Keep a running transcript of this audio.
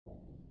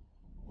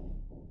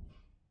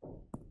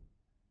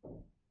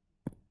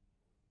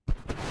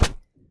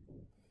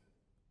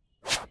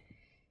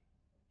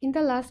In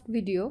the last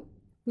video,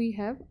 we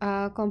have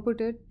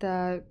computed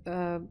the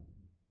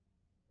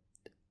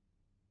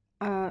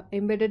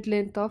embedded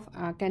length of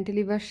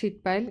cantilever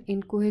sheet pile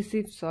in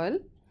cohesive soil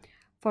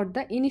for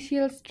the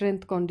initial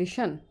strength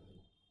condition.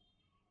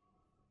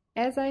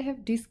 As I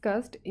have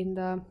discussed in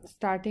the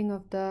starting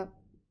of the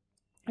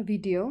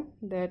video,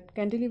 that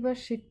cantilever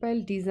sheet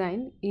pile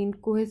design in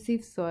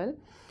cohesive soil,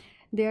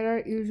 there are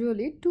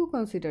usually two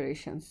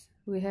considerations.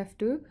 We have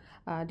to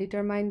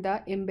determine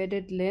the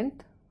embedded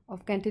length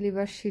of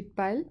cantilever sheet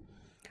pile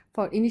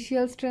for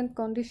initial strength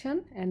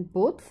condition and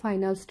both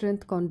final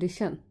strength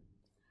condition.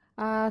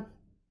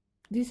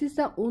 This is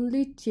the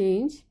only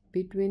change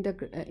between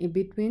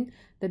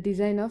the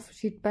design of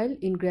sheet pile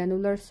in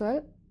granular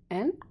soil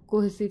and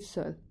cohesive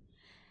soil.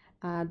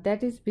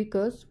 That is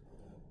because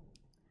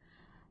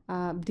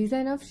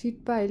design of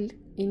sheet pile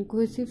in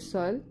cohesive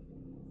soil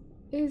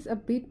is a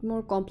bit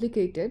more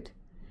complicated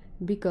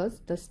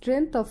because the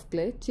strength of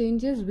clay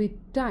changes with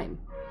time,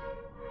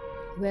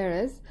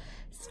 whereas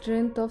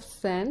strength of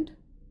sand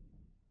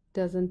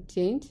doesn't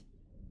change,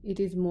 it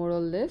is more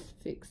or less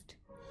fixed.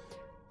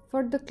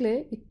 For the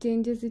clay, it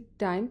changes with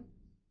time,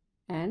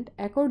 and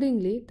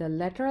accordingly the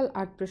lateral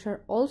earth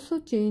pressure also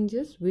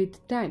changes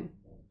with time.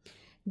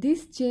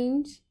 This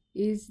change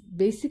is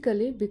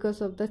basically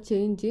because of the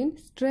change in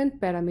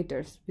strength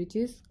parameters, which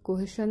is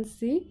cohesion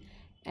C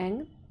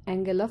and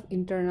angle of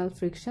internal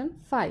friction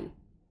phi.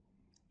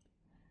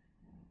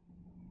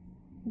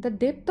 The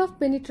depth of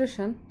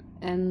penetration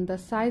and the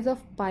size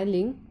of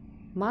piling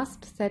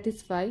must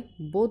satisfy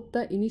both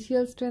the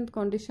initial strength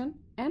condition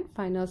and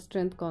final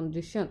strength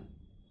condition.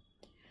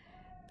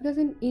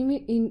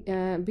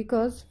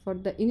 Because for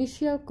the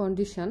initial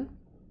condition,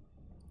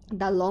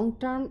 the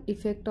long-term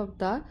effect of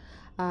the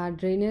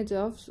drainage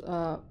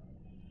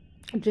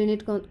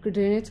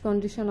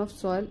condition of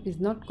soil is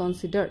not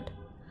considered.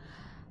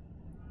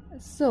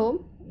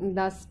 So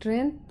the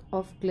strength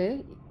of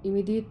clay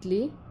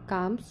immediately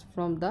comes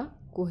from the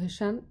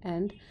cohesion,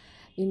 and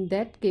in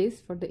that case,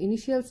 for the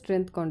initial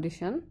strength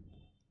condition,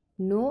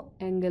 no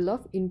angle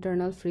of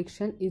internal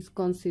friction is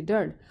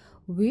considered,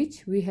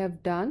 which we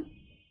have done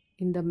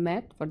in the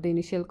math for the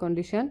initial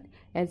condition.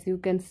 As you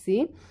can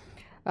see,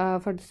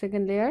 for the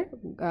second layer,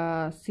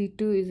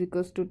 C2 is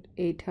equals to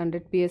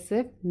 800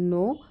 psf,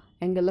 no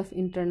angle of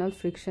internal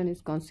friction is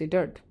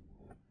considered.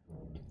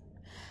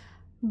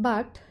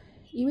 But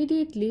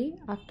immediately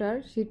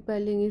after sheet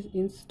piling is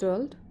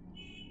installed,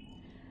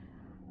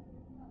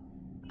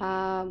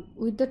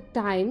 with the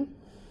time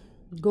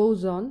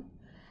goes on,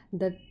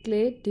 the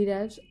clay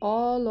derives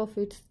all of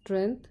its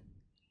strength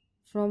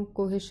from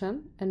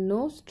cohesion and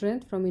no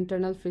strength from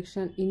internal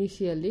friction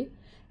initially,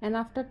 and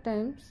after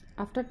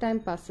time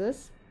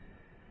passes,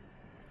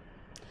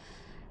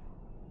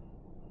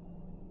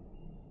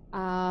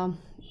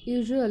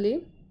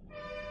 usually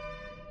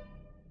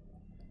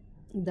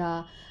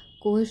the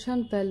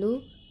cohesion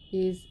value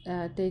is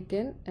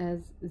taken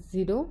as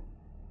 0,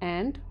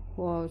 and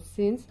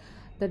since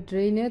the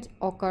drainage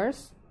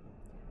occurs,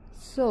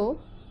 so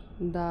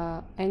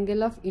the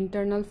angle of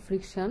internal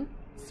friction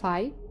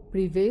phi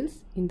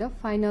prevails in the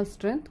final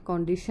strength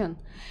condition.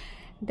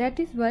 That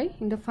is why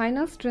in the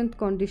final strength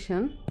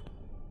condition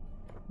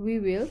we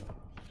will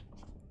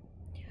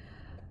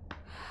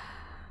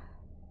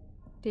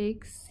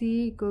take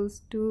C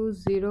equals to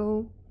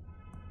 0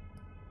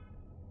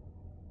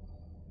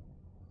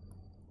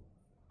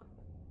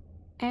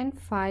 and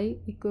phi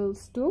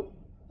equals to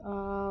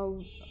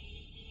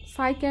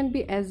phi can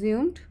be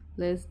assumed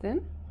less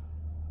than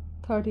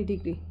 30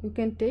 degree. You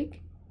can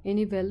take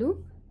any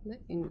value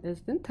in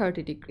less than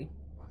 30 degree.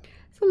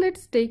 So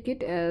let's take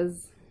it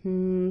as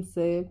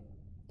say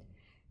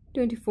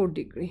 24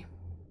 degree.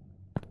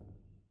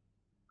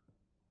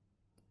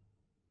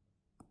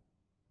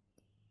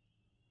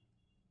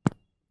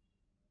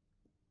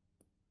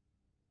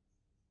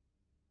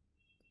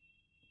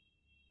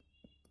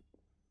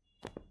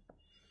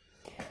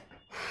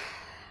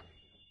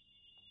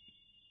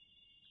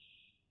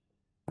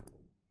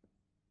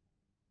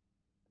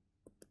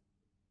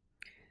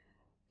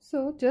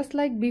 So just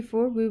like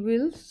before, we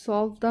will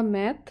solve the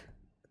math.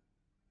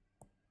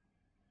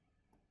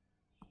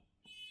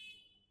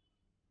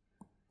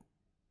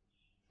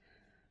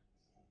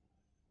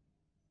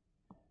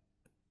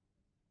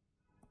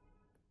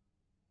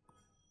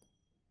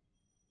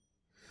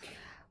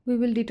 We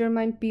will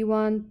determine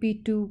P1,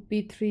 P2,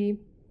 P3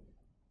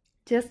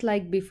 just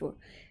like before.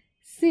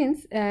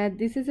 Since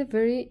this is a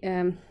very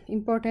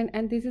important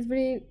and this is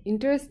very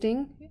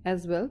interesting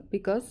as well,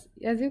 because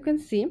as you can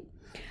see,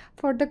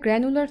 for the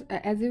granular,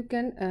 as you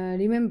can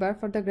remember,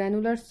 for the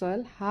granular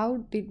soil, how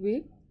did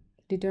we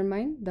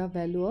determine the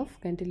value of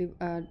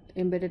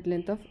embedded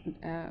length of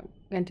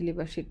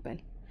cantilever sheet pile?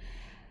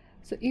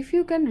 So if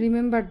you can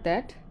remember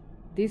that,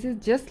 this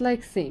is just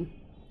like same.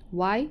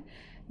 Why?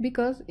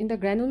 Because in the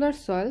granular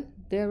soil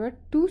there were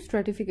two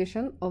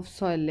stratification of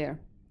soil layer.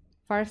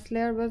 First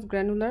layer was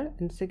granular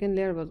and second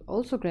layer was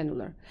also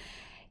granular.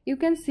 You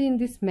can see in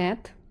this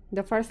math,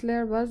 the first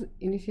layer was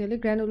initially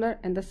granular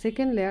and the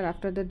second layer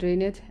after the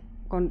drainage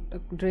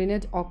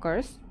drainage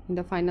occurs in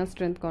the final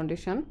strength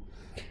condition,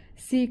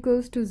 C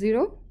equals to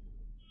 0,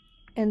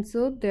 and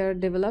so there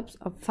develops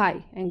a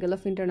phi, angle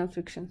of internal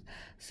friction.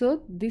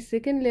 So this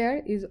second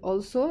layer is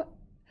also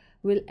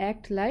will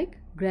act like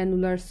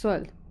granular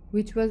soil,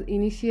 which was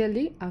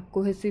initially a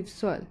cohesive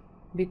soil,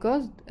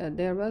 because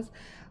there was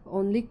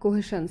only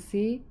cohesion,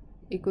 C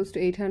equals to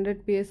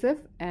 800 psf,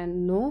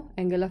 and no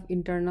angle of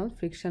internal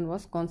friction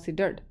was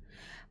considered.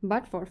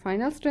 But for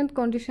final strength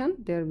condition,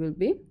 there will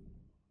be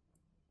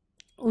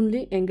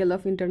only angle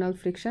of internal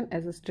friction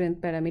as a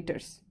strength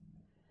parameters.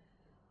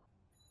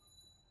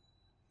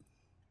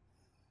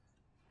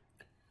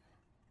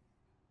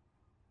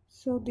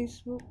 So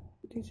this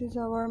is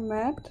our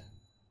math.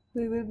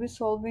 We will be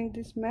solving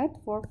this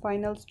math for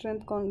final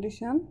strength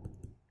condition,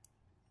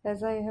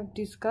 as I have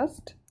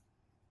discussed.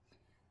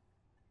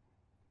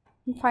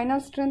 In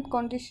final strength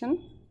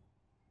condition,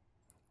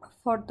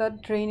 for the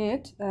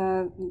drainage,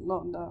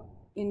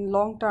 in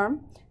long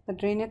term, the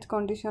drainage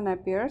condition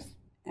appears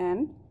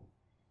and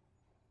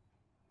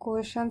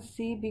cohesion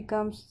C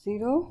becomes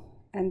 0,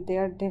 and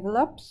there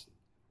develops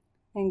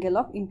angle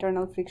of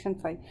internal friction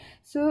phi.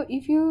 So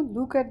if you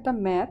look at the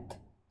math,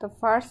 the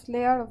first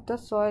layer of the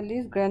soil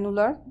is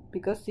granular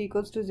because C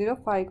equals to 0,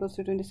 phi equals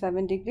to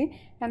 27 degree,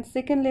 and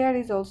second layer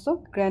is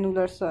also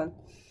granular soil.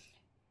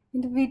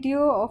 In the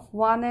video of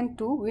 1 and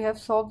 2, we have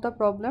solved the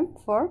problem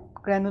for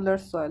granular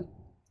soil.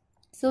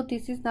 So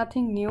this is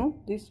nothing new.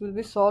 This will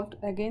be solved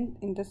again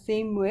in the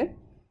same way.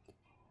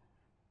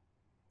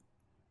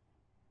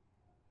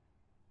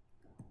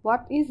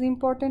 What is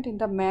important in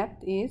the math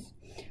is,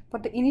 for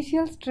the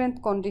initial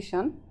strength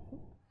condition,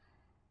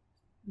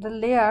 the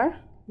layer,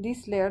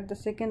 this layer, the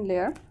second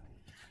layer,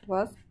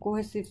 was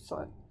cohesive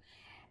soil,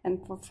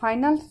 and for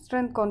final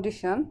strength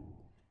condition,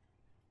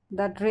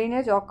 the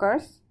drainage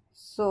occurs,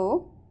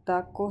 so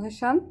the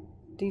cohesion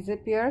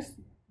disappears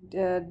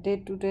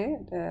day to day,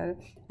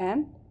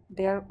 and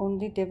there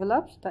only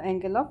develops the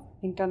angle of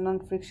internal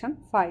friction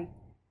phi.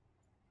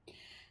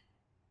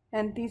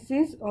 And this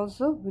is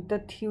also with the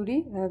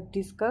theory I have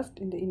discussed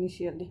in the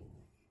initially.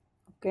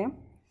 Okay,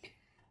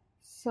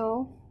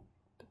 so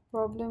the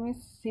problem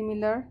is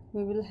similar.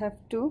 We will have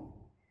to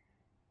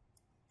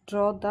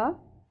draw the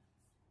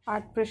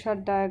earth pressure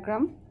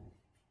diagram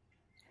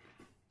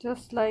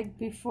just like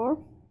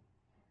before.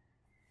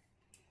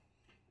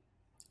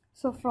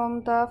 So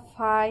from the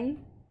phi,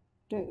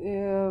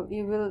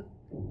 you will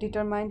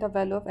determine the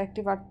value of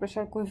active earth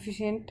pressure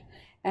coefficient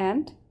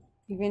and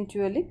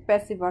eventually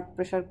passive earth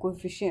pressure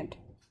coefficient.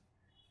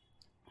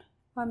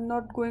 I'm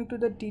not going to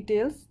the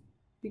details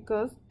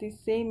because the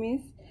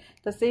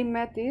same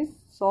math is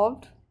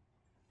solved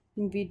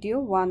in video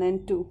 1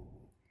 and 2.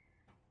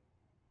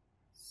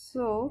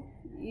 So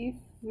if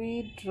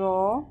we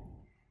draw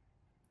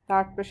the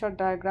earth pressure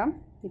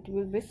diagram, it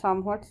will be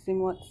somewhat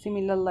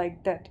similar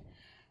like that.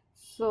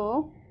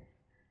 So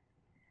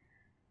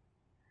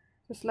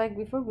just like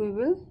before, we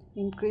will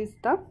increase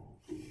the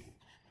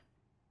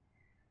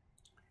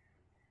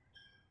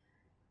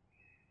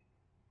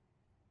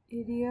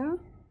area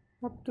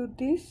up to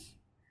this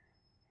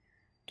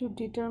to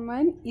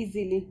determine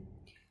easily.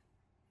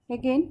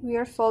 Again, we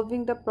are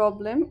solving the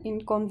problem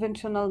in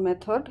conventional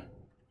method.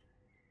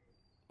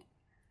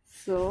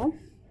 So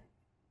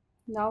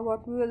now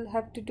what we will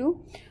have to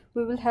do,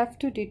 we will have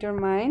to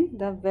determine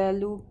the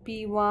value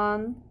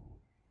P1,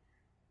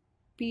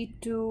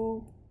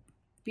 P2,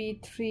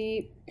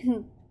 P3,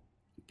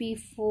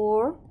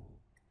 P4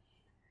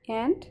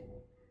 and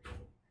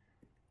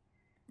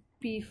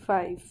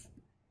P5.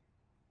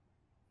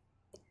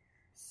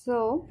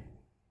 So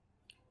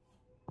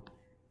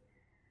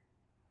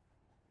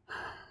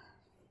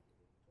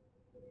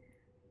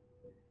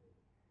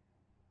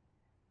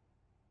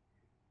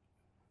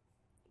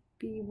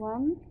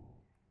P1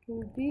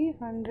 will be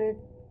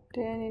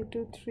 110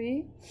 into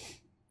 3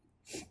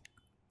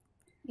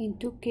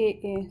 into Ka,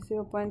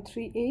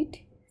 0.38 is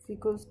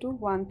equals to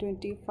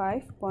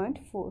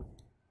 125.4.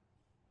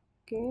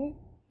 Okay,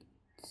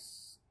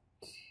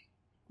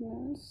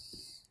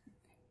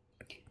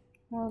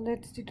 now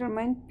let's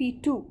determine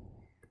P2.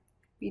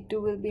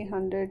 P2 will be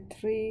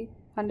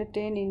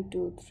 110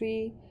 into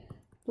 3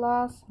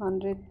 plus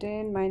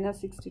 110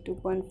 minus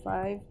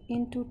 62.5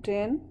 into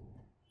 10,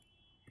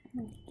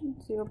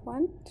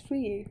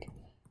 0.38,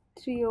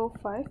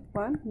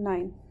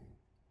 305.9.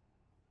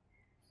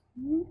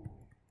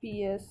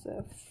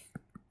 PSF.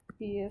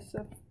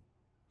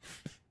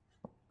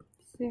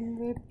 Same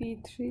way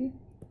P3,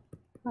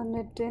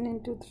 110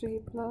 into 3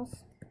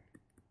 plus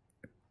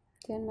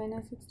 10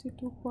 minus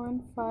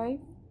 62.5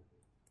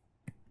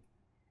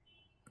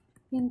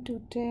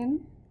 into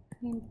 10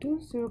 into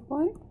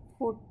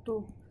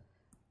 0.42,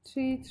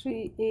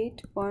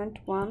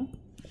 338.1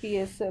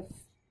 PSF.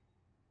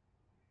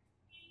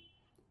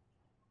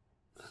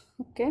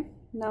 Okay,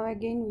 now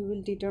again we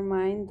will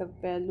determine the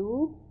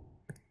value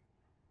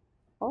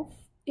of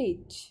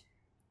H.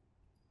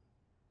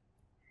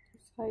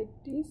 This height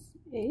is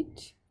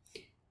H.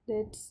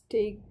 Let's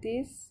take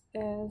this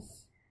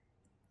as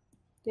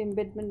the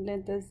embedment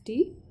length as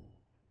D.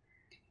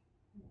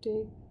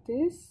 take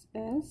this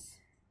as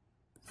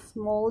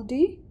small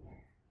d,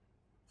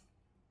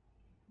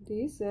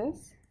 this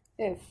as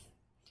f.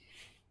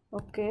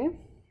 Okay.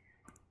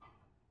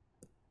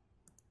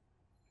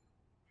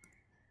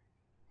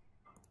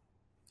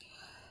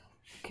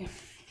 Okay.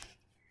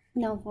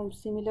 Now from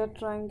similar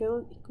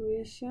triangle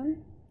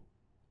equation,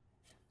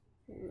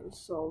 we will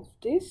solve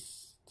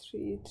this.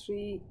 3,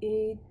 3,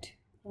 8,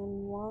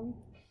 and 1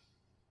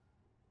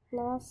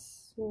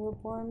 plus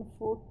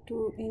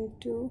 0.42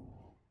 into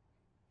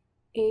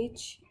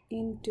h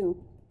into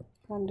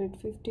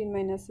 115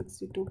 minus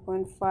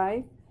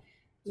 62.5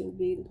 will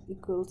be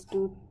equals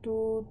to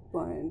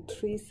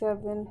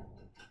 2.37,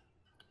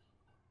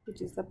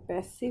 which is the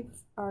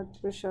passive earth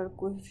pressure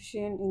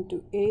coefficient,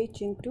 into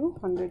h into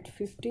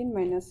 115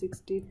 minus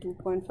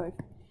 62.5.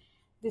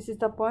 This is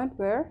the point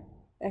where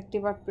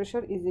active earth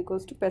pressure is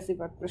equals to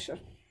passive earth pressure.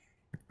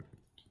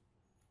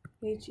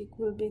 H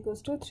will be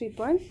equals to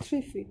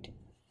 3.3 feet.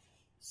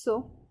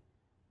 So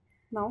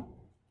now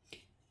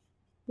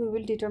we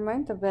will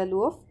determine the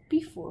value of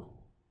P4.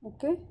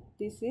 Okay,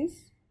 this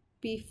is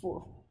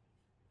P4.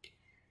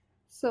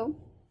 So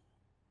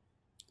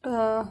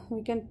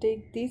we can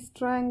take this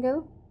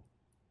triangle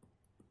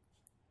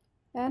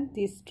and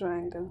this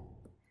triangle.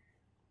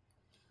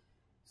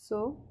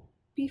 So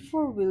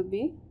P4 will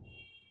be,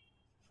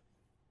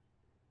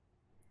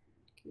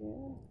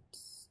 okay,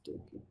 let's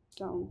take it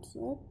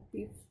downside.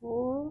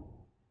 P4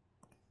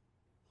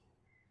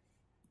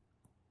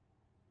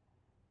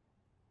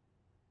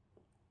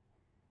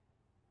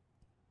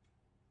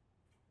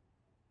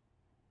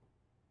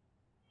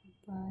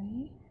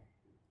 by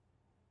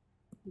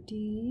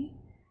D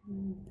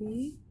will be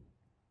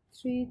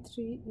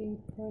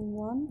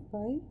 338.1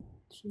 by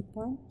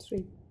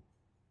 3.3.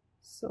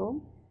 So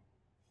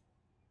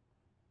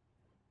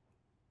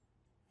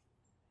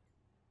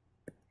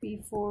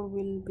P4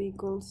 will be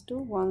equals to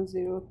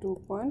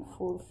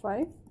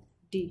 102.45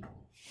 D.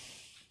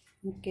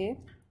 Okay.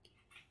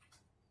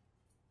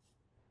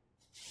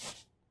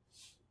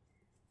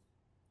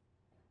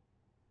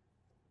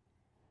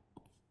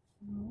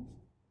 Now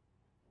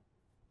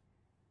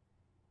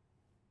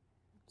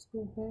let's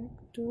go back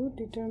to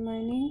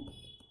determining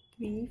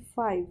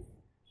P5.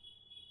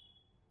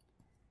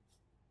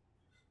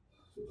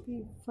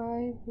 P5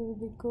 will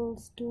be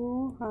equals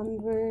to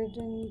 100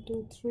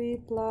 into 3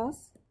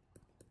 plus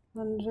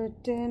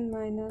 110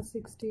 minus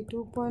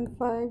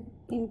 62.5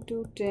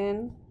 into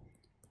 10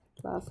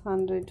 plus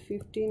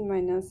 115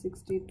 minus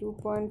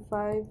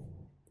 62.5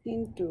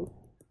 into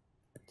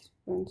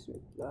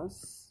 3.3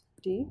 plus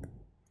D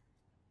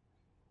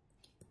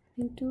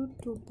into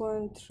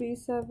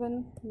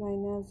 2.37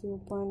 minus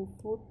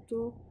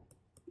 0.42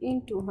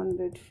 into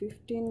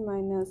 115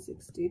 minus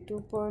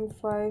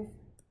 62.5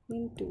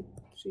 into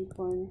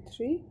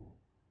 3.3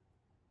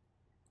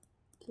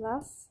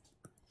 plus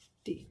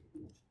D.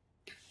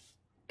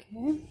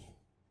 Okay.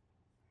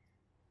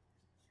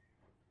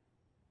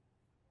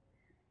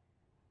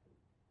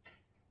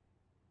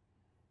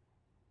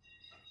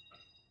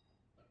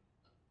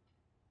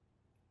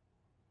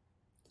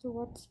 So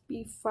what's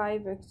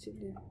P5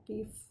 actually?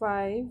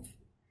 P5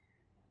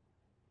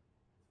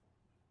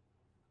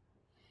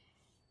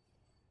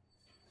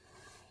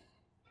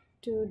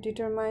 to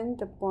determine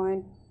the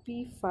point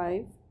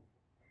P5,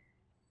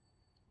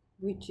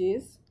 which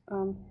is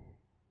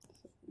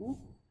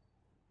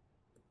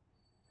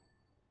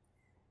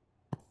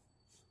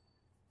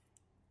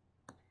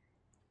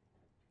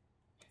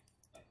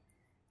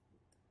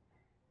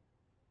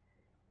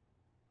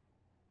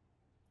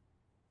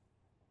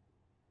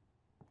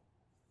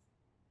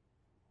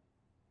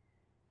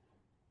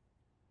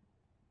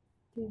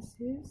this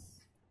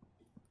is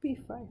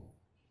P5.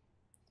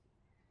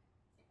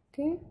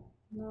 Okay,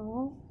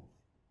 now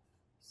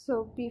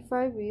so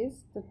P5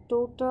 is the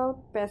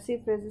total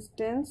passive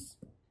resistance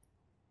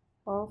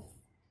of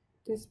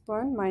this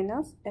point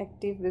minus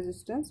active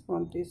resistance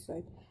from this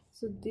side.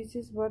 So this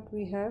is what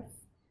we have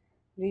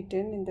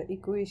written in the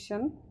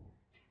equation: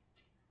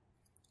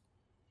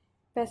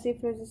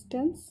 passive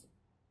resistance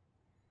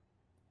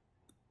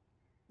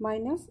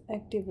minus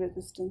active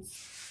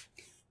resistance.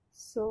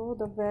 So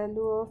the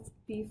value of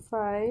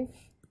P5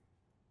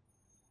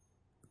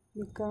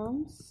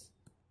 becomes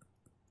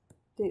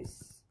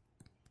this.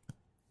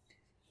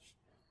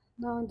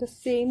 Now in the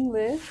same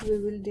way we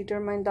will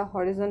determine the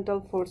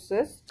horizontal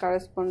forces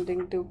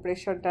corresponding to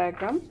pressure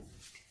diagram,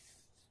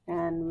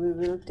 and we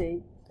will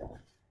take the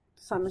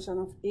summation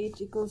of H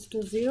equals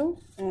to 0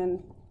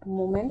 and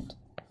moment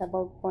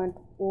about point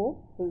O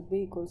will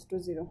be equals to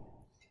 0.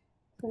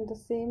 So in the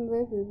same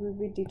way we will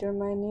be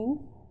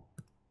determining,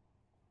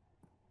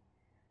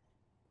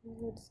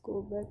 let's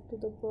go back to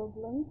the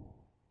problem.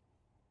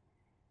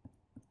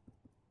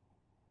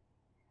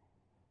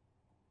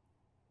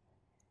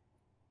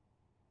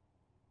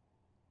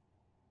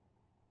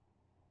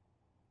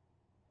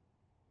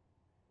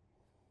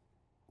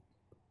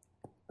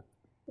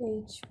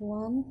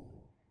 H1,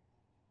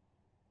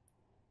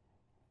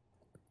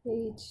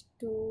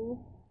 H2,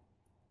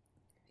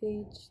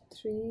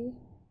 H3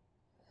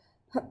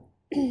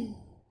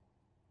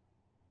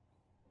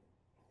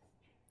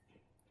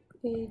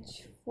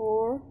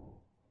 H4,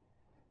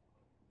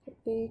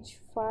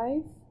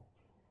 H5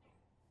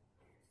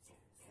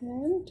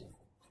 and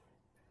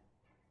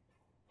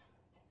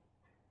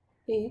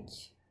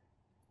H6.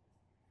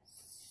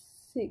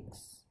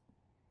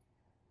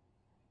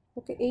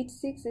 Okay,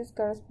 H6 is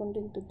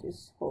corresponding to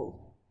this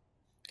hole.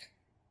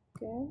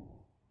 Okay,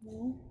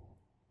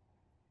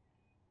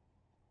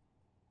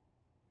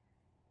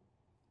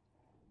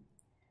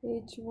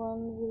 H1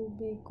 will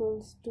be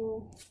equals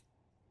to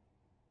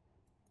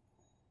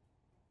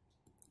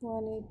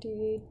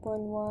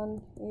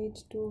 188.1,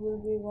 H2 will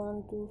be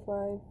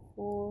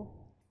 1254,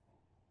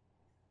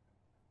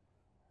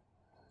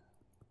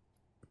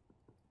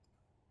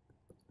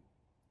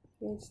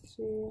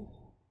 H3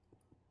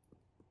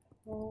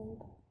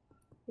 pound,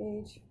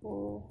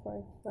 H4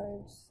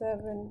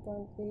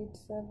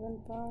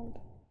 557.87 pound,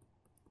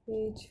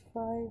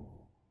 H5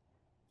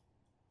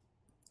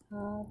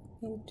 half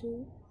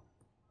into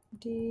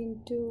D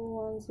into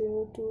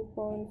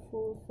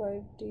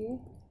 102.45 D,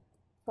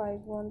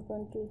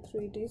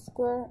 51.23 D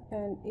square,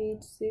 and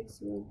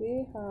H6 will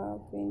be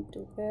half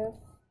into F,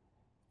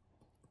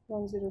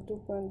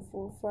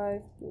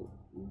 102.45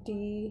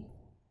 D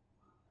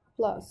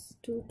plus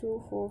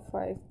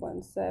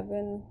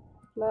 2245.7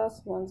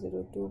 plus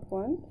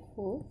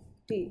 102.4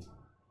 D.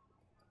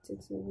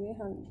 6 will be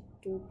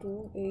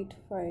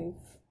 12285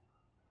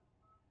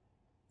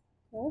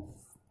 F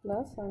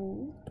plus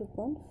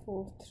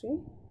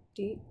 102.43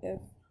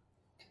 DF.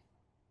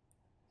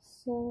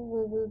 So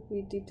we will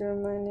be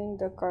determining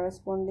the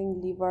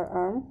corresponding lever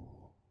arm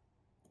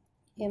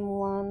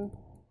M1,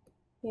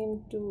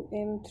 M2,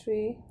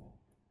 M3,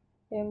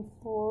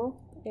 M4,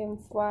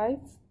 M5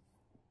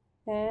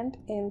 and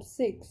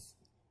M6.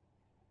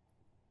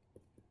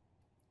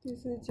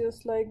 This is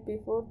just like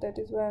before, that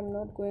is why I'm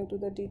not going to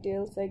the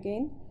details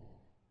again,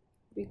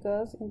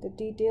 because in the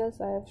details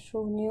I have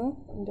shown you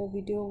in the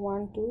video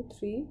 1, 2,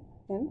 3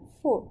 and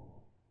 4.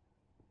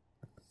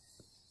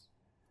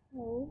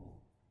 So,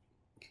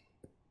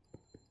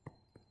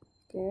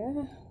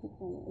 okay,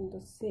 in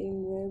the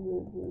same way we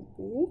will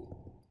be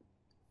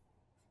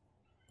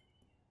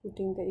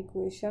putting the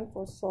equation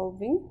for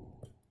solving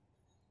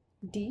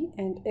D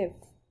and F.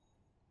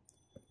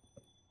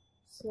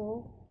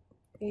 So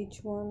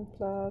H1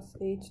 plus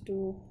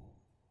H2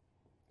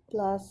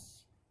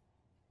 plus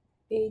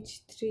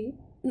H3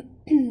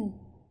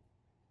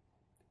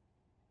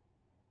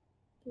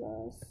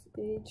 plus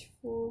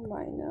H4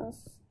 minus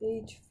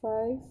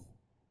H5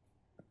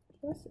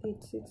 plus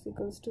H6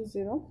 equals to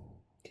 0.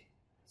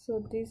 So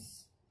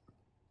this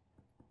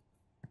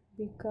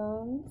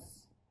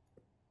becomes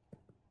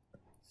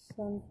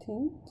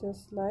something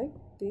just like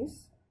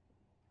this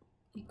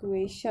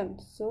equation.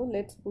 So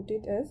let's put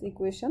it as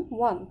equation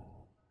 1.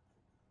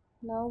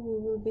 Now we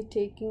will be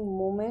taking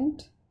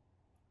moment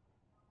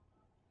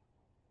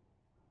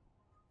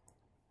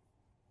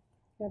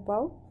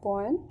about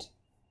point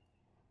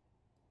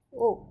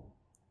O.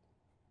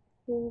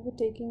 We will be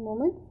taking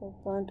moment for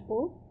point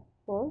O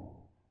for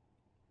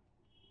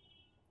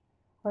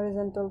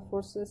horizontal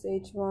forces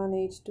H1,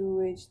 H2,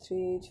 H3,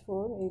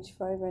 H4,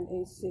 H5 and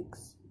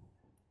H6.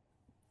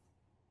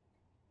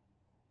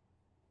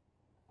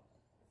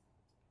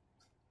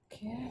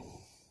 Okay.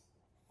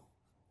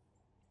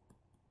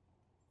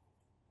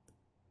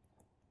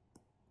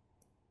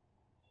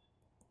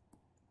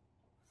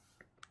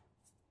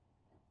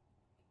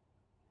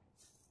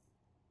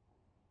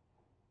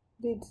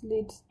 This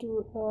leads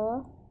to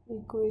a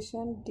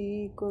equation D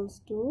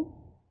equals to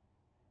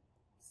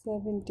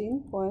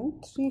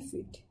 17.3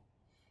 feet.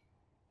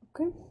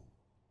 Okay.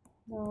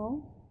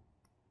 Now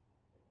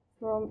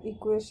from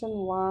equation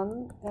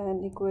 1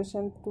 and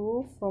equation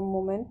 2 from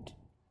moment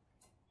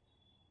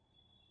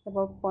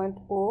about point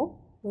O,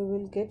 we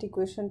will get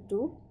equation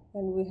 2,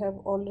 and we have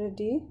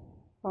already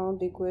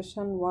found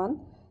equation 1.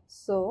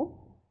 So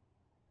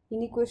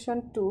in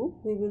equation 2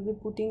 we will be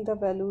putting the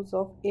values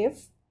of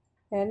F,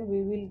 and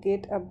we will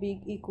get a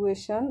big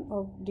equation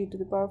of d to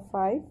the power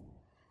 5,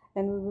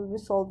 and we will be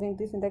solving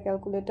this in the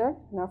calculator,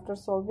 and after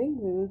solving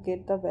we will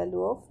get the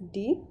value of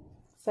D,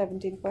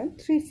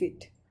 17.3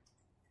 feet.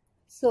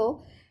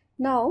 So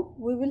now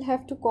we will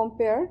have to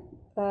compare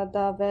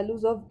the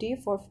values of D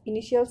for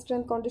initial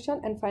strength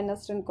condition and final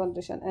strength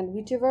condition, and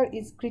whichever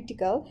is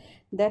critical,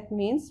 that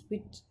means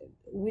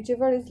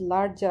whichever is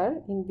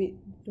larger in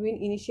between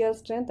initial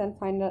strength and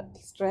final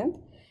strength,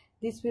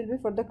 this will be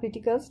for the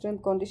critical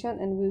strength condition,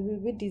 and we will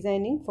be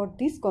designing for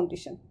this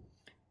condition.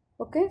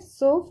 Okay,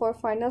 so for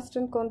final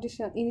strength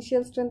condition,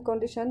 initial strength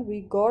condition,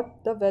 we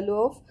got the value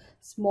of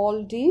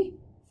small d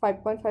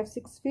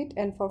 5.56 feet,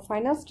 and for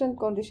final strength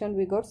condition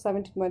we got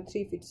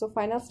 17.3 feet. So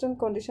final strength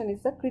condition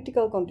is the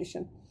critical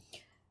condition.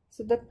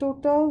 So the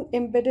total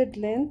embedded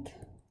length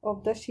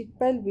of the sheet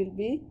pile will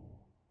be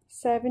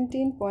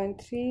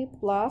 17.3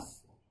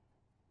 plus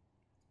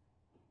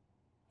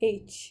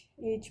H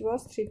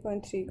was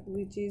 3.3,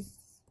 which is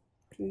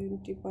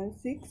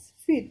 20.6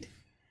 feet.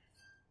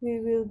 We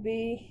will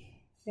be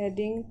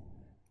adding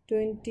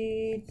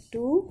 20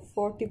 to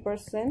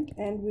 40%,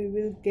 and we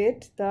will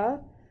get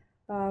the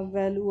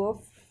value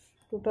of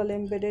total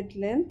embedded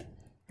length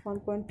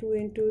 1.2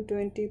 into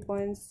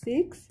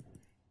 20.6,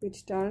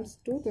 which turns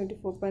to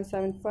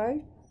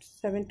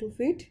 24.7572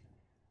 feet,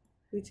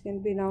 which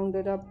can be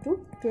rounded up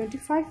to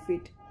 25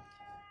 feet.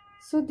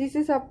 So this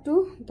is up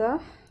to the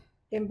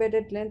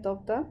embedded length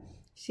of the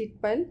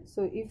sheet pile.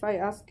 So if I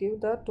ask you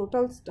the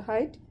total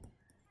height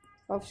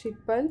of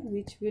sheet pile,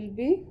 which will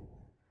be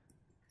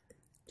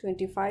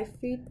 25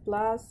 feet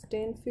plus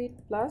 10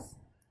 feet plus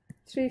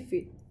 3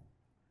 feet,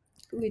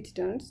 which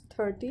turns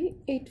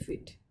 38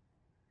 feet.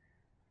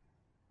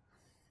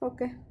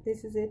 Okay,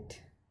 this is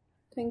it.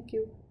 Thank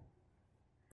you.